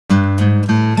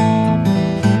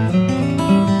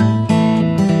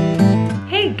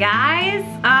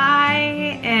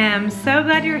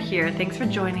glad you're here. Thanks for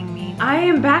joining me. I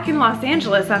am back in Los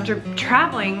Angeles after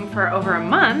traveling for over a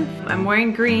month. I'm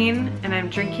wearing green and I'm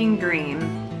drinking green.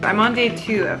 I'm on day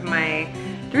 2 of my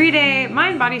 3-day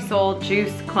mind, body, soul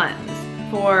juice cleanse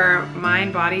for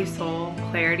mind, body, soul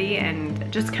clarity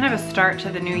and just kind of a start to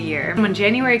the new year. When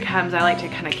January comes, I like to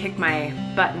kind of kick my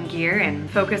butt in gear and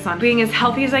focus on being as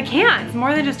healthy as I can. It's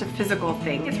more than just a physical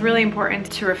thing. It's really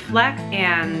important to reflect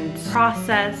and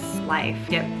process life,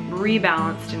 get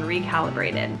rebalanced and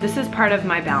recalibrated. This is part of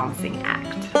my balancing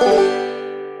act.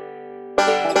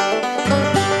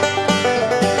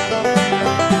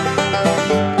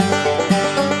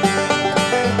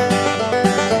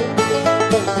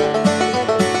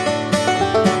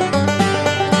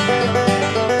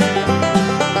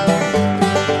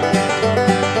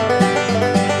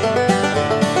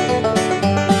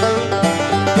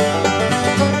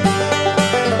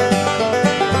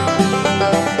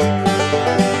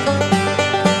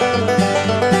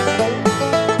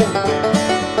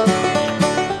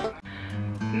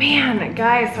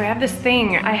 Guys, so I have this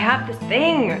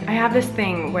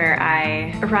thing where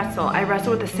I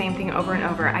wrestle with the same thing over and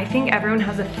over. I think everyone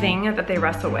has a thing that they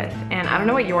wrestle with, and I don't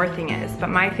know what your thing is, but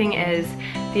my thing is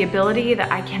the ability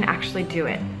that I can actually do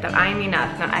it, that I am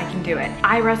enough, that I can do it.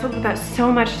 I wrestled with that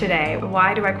so much today.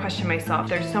 Why do I question myself?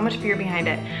 There's so much fear behind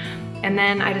it. And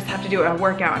then I just have to do a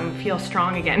workout and feel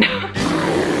strong again.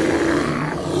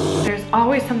 There's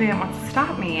always something that wants to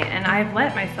stop me, and I've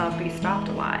let myself be stopped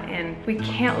a lot, and we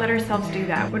can't let ourselves do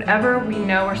that. Whatever we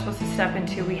know we're supposed to step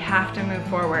into, we have to move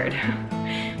forward.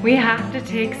 We have to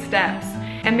take steps.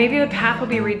 And maybe the path will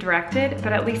be redirected,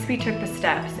 but at least we took the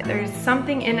steps. There's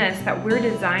something in us that we're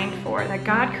designed for, that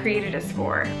God created us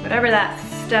for. Whatever that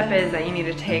step is that you need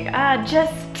to take,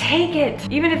 just take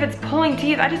it. Even if it's pulling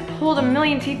teeth, I just pulled a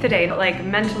million teeth today, like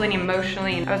mentally and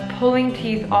emotionally. I was pulling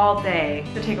teeth all day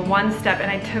to take one step,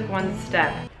 and I took one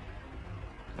step.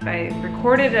 I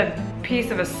recorded a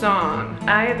piece of a song.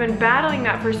 I have been battling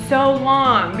that for so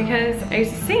long because I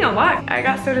used to sing a lot. I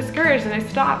got so discouraged and I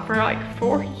stopped for like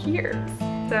 4 years.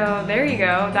 So there you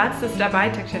go, that's the step I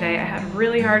took today. I had a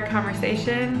really hard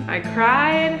conversation, I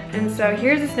cried, and so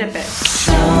here's a snippet.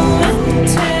 Show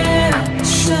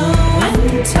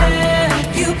and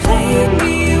tell, you played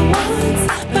me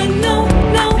once, but no.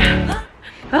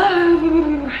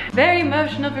 Very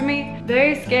emotional for me,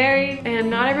 very scary, and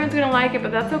not everyone's gonna like it,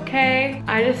 but that's okay.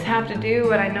 I just have to do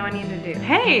what I know I need to do.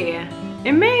 Hey,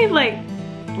 it may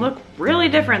look really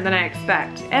different than I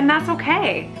expect, and that's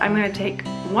okay. I'm gonna take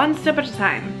one step at a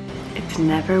time. It's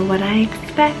never what I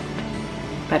expect,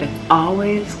 but it's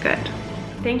always good.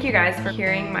 Thank you guys for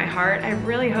hearing my heart. I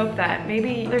really hope that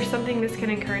maybe there's something this can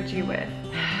encourage you with.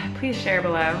 Please share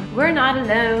below. We're not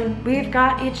alone, we've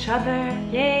got each other,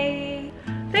 yay.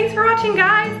 Thanks for watching,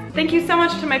 guys. Thank you so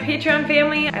much to my Patreon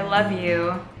family. I love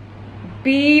you.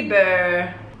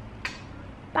 Bieber.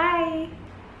 Bye.